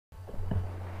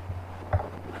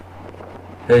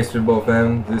Hey streetball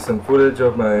fan, this is some footage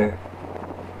of my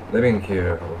living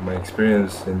here, of my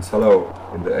experience in Salou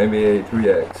in the NBA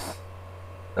 3X.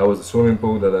 That was a swimming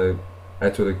pool that I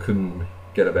actually couldn't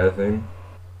get a bath in.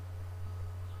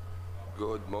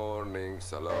 Good morning,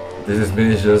 Salou. This is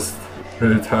me just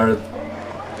really tired.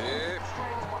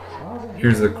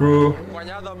 Here's the crew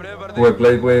who I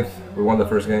played with. We won the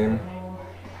first game.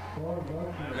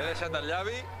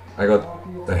 I got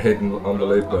a hit on the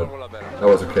lip, but that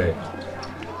was okay.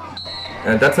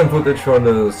 And that's some footage from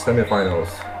the semifinals.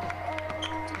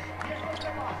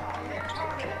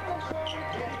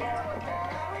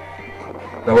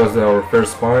 That was our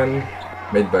first point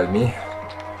made by me.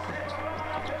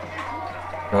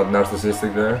 Not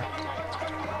narcissistic there.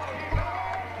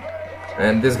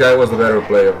 And this guy was the better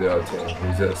player of the other team.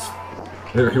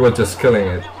 He was just killing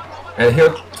it. And he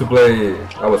got to play.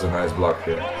 That was a nice block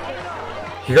here.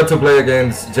 He got to play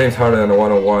against James Harden in a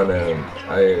one-on-one, and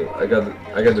I got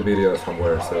the video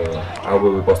somewhere, so I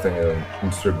will be posting it in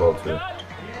streetball too.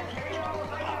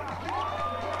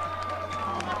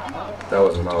 That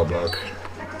was another block.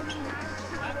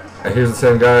 And here's the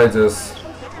same guy just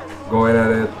going at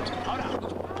it,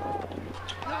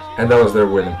 and that was their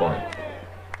winning point.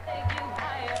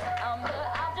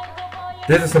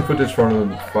 This is some footage from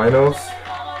the finals.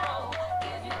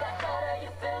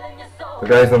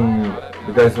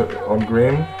 The guys on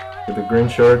green with the green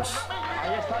shirts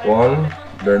won.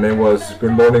 Their name was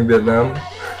Good Morning Vietnam.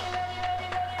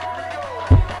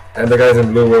 And the guys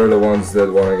in blue were the ones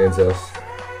that won against us.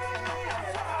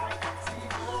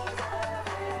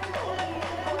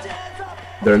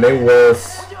 Their name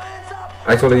was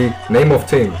actually name of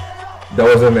team. That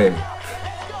was their name.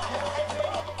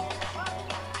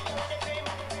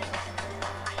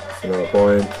 That's another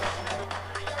point.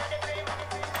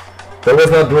 That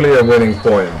was not really a winning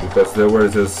point because they were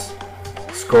just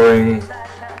scoring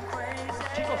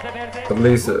at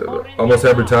least almost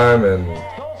every time, and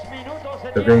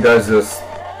the green guys just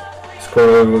scored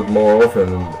a little bit more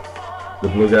often, and the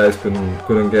blue guys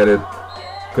couldn't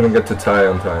get to tie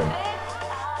on time.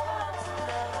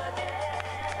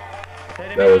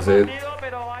 That was it.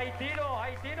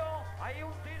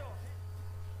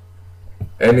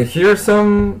 And here's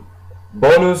some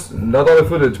bonus, not only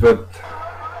footage, but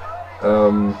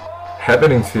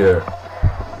happenings here.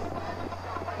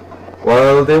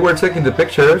 While they were taking the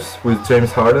pictures with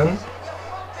James Harden,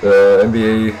 the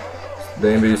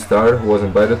NBA star who was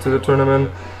invited to the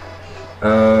tournament,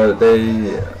 I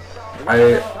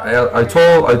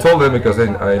told them, because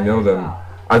I know them.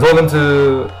 I told them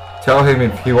to tell him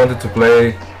if he wanted to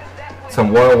play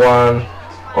some one-on-one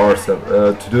or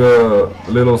to do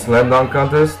a little slam dunk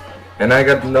contest, and I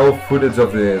got no footage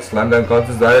of the slam dunk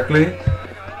contest directly.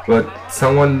 But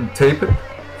someone taped it,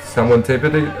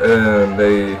 and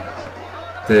the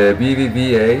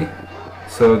BBVA,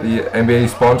 so the NBA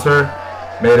sponsor,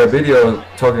 made a video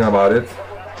talking about it.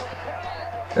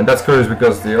 And that's curious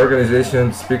because the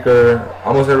organization, speaker,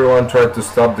 almost everyone tried to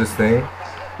stop this thing.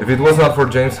 If it was not for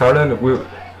James Harden, we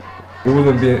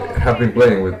wouldn't have been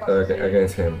playing with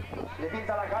against him.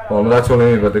 Well, not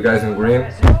actually me, but the guys in green,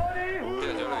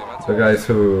 the guys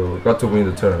who got to win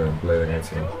the tournament, played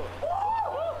against him.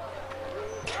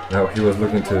 Now he was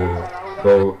looking to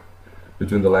go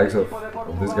between the legs of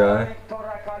this guy.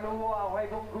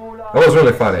 That was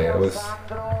really funny. It was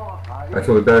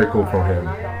actually very cool from him.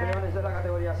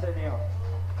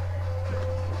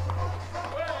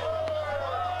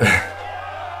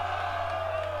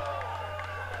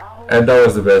 And that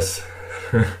was the best,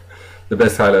 the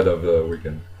best highlight of the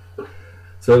weekend.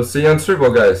 So see you on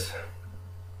streetball, guys.